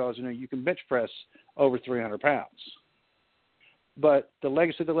could because, you know, you can bench press over 300 pounds. But the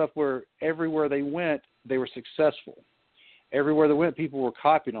legacy they left were everywhere they went, they were successful. Everywhere they went, people were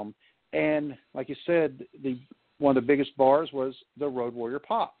copying them. And like you said, one of the biggest bars was the Road Warrior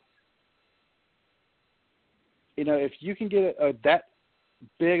pop. You know, if you can get that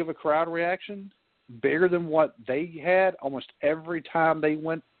big of a crowd reaction, bigger than what they had almost every time they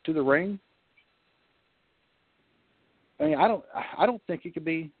went to the ring, I mean, I don't think it could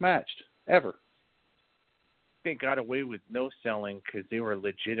be matched ever. They got away with no selling because they were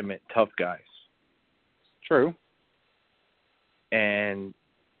legitimate tough guys. True. And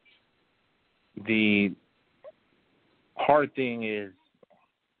the hard thing is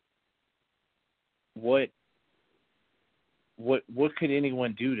what could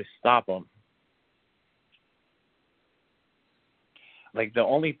anyone do to stop them? Like the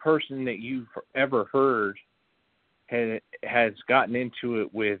only person that you've ever heard has gotten into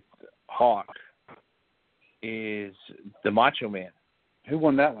it with Hawk is the Macho Man. Who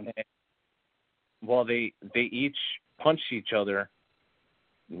won that one? Well, they each punched each other,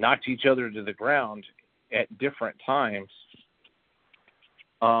 knocked each other to the ground at different times.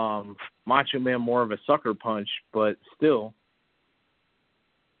 Macho Man more of a sucker punch, but still,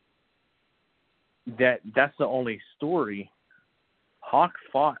 that's the only story. Hawk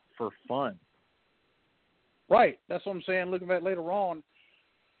fought for fun. Right. That's what I'm saying. Looking at it later on,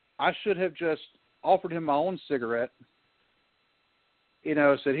 I should have just offered him my own cigarette. You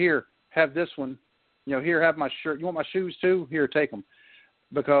know, said, here, have this one. You know, here, have my shirt. You want my shoes too? Here, take them.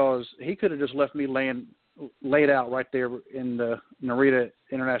 Because he could have just left me laid out right there in the Narita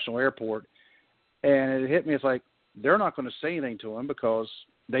International Airport. And it hit me. It's like, they're not going to say anything to him because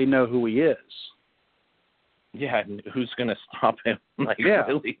they know who he is. Yeah, and who's going to stop him? Like, yeah.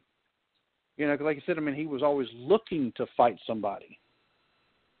 Really? You know, like I said, I mean, he was always looking to fight somebody.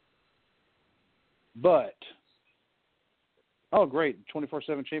 But, oh, great, 24/7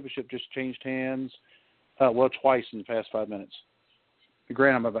 championship just changed hands, twice in the past 5 minutes.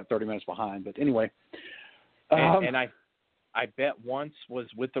 Granted, I'm about 30 minutes behind, but anyway. And I bet once was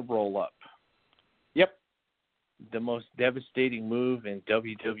with the roll-up. Yep. The most devastating move in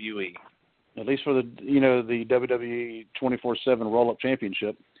WWE. At least for the WWE 24/7 roll-up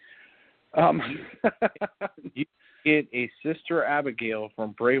championship. You get a Sister Abigail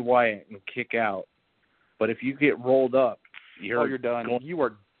from Bray Wyatt and kick out, but if you get rolled up, you're done. You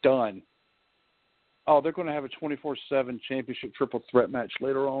are done. Oh, they're going to have a 24/7 championship triple threat match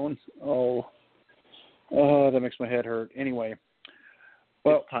later on. Oh, that makes my head hurt. Anyway,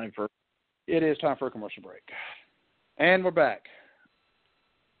 Well, it's time for. It is time for a commercial break, and we're back.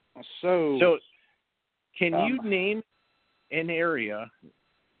 So can you name an area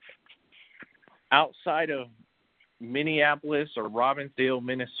outside of Minneapolis or Robbinsdale,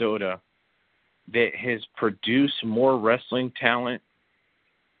 Minnesota, that has produced more wrestling talent?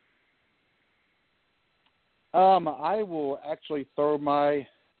 I will actually throw my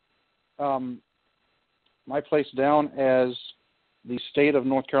my place down as the state of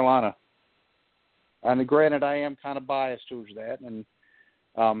North Carolina. And granted, I am kind of biased towards that, and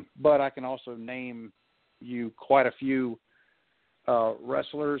but I can also name you quite a few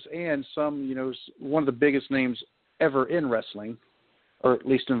wrestlers and some, one of the biggest names ever in wrestling, or at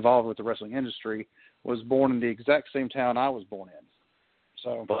least involved with the wrestling industry, was born in the exact same town I was born in.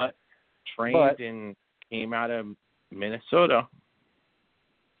 So, but trained and came out of Minnesota.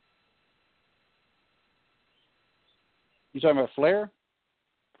 You talking about Flair?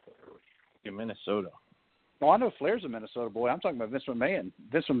 In Minnesota. No, I know Flair's a Minnesota boy. I'm talking about Vince McMahon.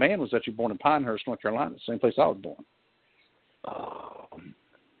 Vince McMahon was actually born in Pinehurst, North Carolina, the same place I was born.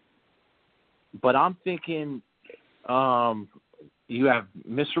 But I'm thinking you have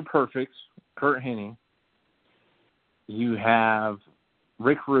Mr. Perfect, Kurt Hennig. You have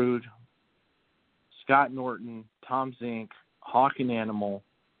Rick Rude, Scott Norton, Tom Zink, Hawk and Animal,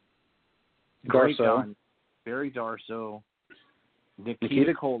 Greg Gunn, Barry Darsow,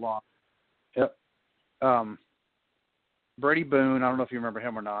 Nikita Koloff. Yep. Brady Boone, I don't know if you remember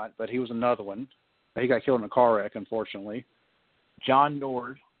him or not, but he was another one. He got killed in a car wreck, unfortunately. John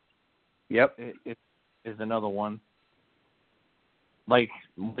Nord. Yep. It is another one. Like,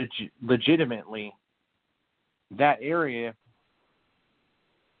 legitimately, that area,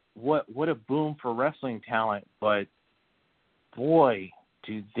 what a boom for wrestling talent, but boy,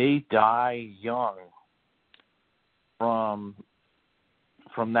 do they die young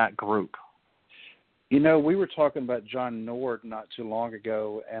from that group. We were talking about John Nord not too long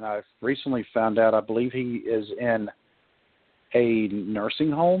ago, and I've recently found out, I believe he is in a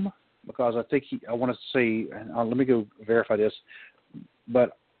nursing home, because I think I want to say, let me go verify this,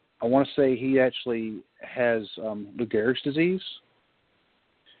 but I want to say he actually has Lou Gehrig's disease.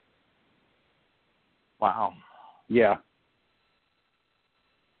 Wow. Yeah.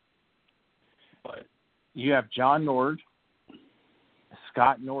 But you have John Nord,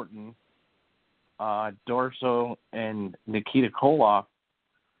 Scott Norton, Darsow, and Nikita Koloff.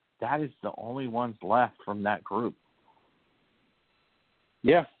 That is the only ones left from that group.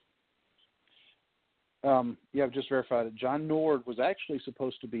 Yeah. Yeah, I've just verified it. John Nord was actually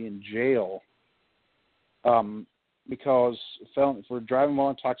supposed to be in jail because for driving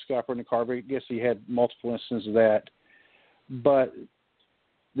while intoxicated operating a car. But I guess he had multiple instances of that. But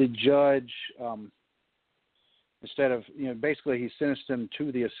the judge, instead of, basically he sentenced him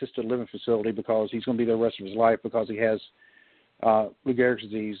to the assisted living facility because he's going to be there the rest of his life because he has Lou Gehrig's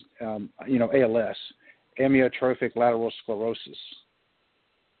disease, ALS, amyotrophic lateral sclerosis.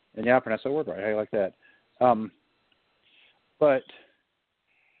 And yeah, I pronounced that word right. How you like that? But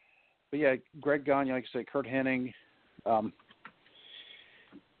yeah, Greg Gagne, like I said, Kurt Hennig.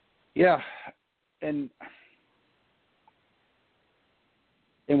 Yeah, and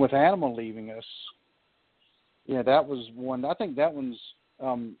with Animal leaving us, that was one. I think that one's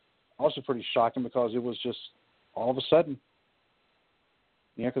also pretty shocking because it was just all of a sudden.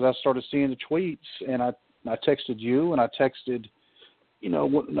 Because I started seeing the tweets, and I texted you, and I texted,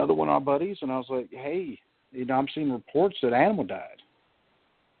 another one of our buddies, and I was like, hey, I'm seeing reports that Animal died.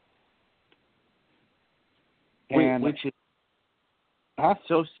 And which is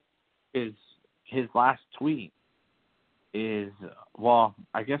so is his last tweet is, well,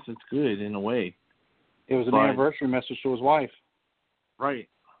 I guess it's good in a way. It was an anniversary message to his wife. Right.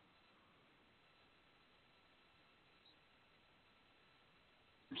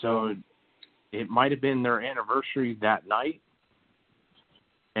 So it might have been their anniversary that night,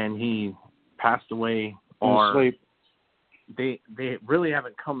 and he passed away, or sleep. They really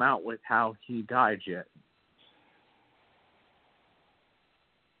haven't come out with how he died yet.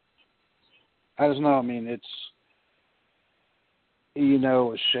 I don't know. I mean, it's,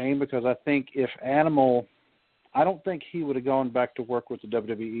 a shame because I think if Animal, I don't think he would have gone back to work with the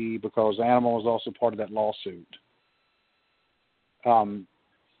WWE because Animal was also part of that lawsuit.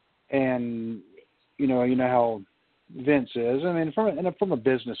 And you know how Vince is. I mean, from a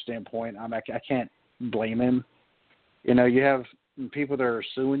business standpoint, I can't blame him. You have people that are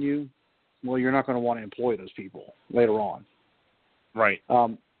suing you. Well, you're not going to want to employ those people later on. Right.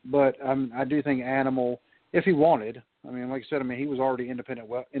 But I do think Animal, if he wanted, like I said, he was already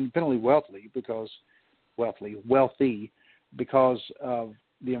independently wealthy because of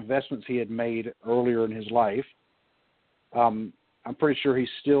the investments he had made earlier in his life. I'm pretty sure he's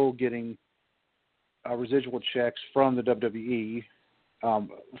still getting residual checks from the WWE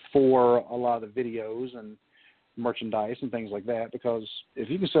for a lot of the videos and merchandise and things like that, because if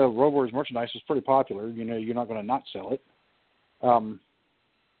you can sell Road Warriors merchandise, it's pretty popular. You know, you're not going to not sell it.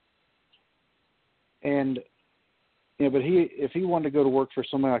 And you know, but if he wanted to go to work for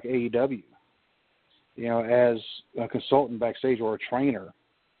something like AEW, you know, as a consultant backstage or a trainer,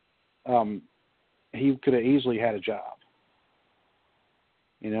 he could have easily had a job.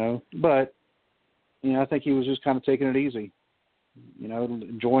 You know, but you know, I think he was just kind of taking it easy. You know,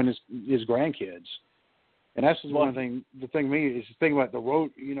 enjoying his grandkids. And that's just one thing. The thing to me is the thing about the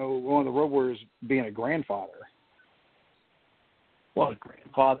road. You know, one of the Road Warriors being a grandfather. Well, a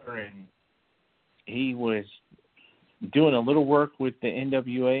grandfather, and he was doing a little work with the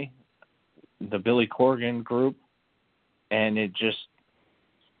NWA, the Billy Corgan group, and it just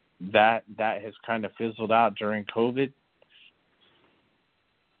that has kind of fizzled out during COVID.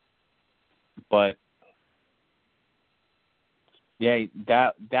 But yeah,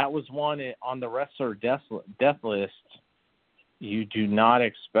 that was one on the wrestler death list. You do not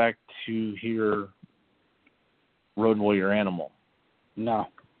expect to hear Road Warrior Animal. No.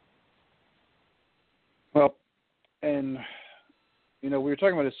 Well, and you know, we were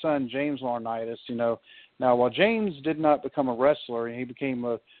talking about his son James Laurinaitis. You know, now while James did not become a wrestler and he became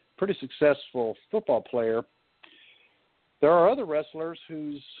a pretty successful football player, there are other wrestlers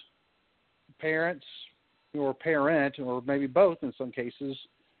whose parents or parent, or maybe both in some cases,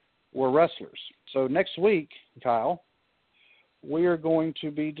 were wrestlers. So next week, Kyle, we are going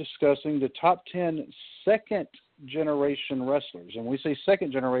to be discussing the top 10 second-generation wrestlers. And when we say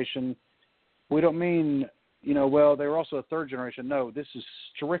second generation, we don't mean, you know, well, they were also a third generation. No, this is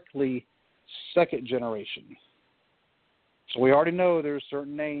strictly second generation. So we already know there's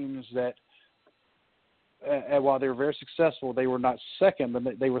certain names that, while they were very successful, they were not second,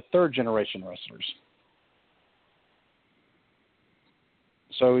 but they were third-generation wrestlers.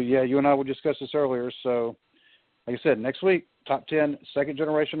 So, yeah, you and I will discuss this earlier. So, like I said, next week, top 10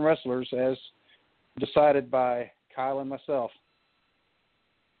 second-generation wrestlers as decided by Kyle and myself.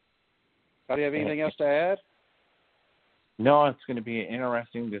 Do you have anything else to add? No, it's going to be an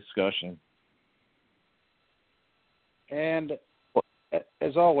interesting discussion. And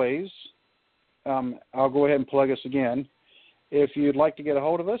as always, I'll go ahead and plug us again. If you'd like to get a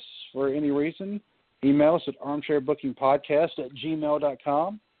hold of us for any reason, email us at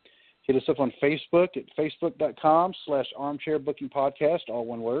armchairbookingpodcast@gmail.com. Hit us up on Facebook at facebook.com/armchairbookingpodcast, all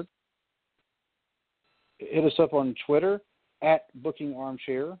one word. Hit us up on Twitter at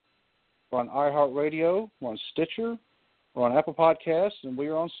bookingarmchair. We're on iHeartRadio, we're on Stitcher, we're on Apple Podcasts, and we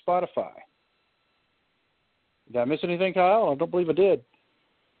are on Spotify. Did I miss anything, Kyle? I don't believe I did.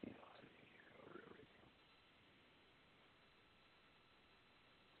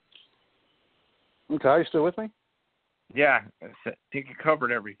 Okay, you still with me? Yeah, I think you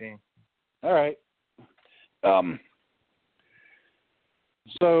covered everything. All right.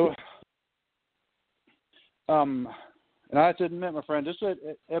 And I have to admit, my friend, this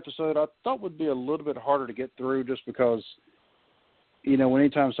episode I thought would be a little bit harder to get through just because, you know,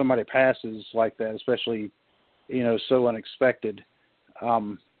 anytime somebody passes like that, especially, you know, so unexpected,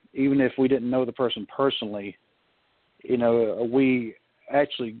 even if we didn't know the person personally, you know, we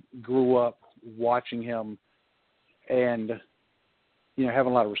actually grew up watching him and, you know,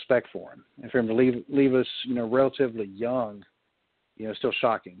 having a lot of respect for him. And for him to leave us, you know, relatively young, you know, still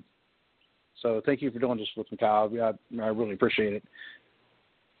shocking. So thank you for doing this with me, Kyle. I really appreciate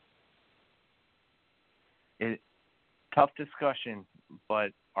it. Tough discussion,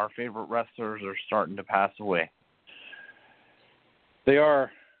 but our favorite wrestlers are starting to pass away. They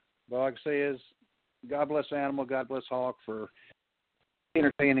are. Well, like I say is, God bless Animal, God bless Hawk for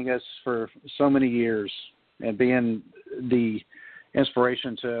entertaining us for so many years and being the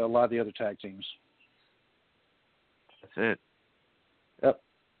inspiration to a lot of the other tag teams. That's it. Yep.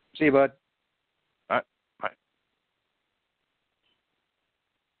 See you, bud.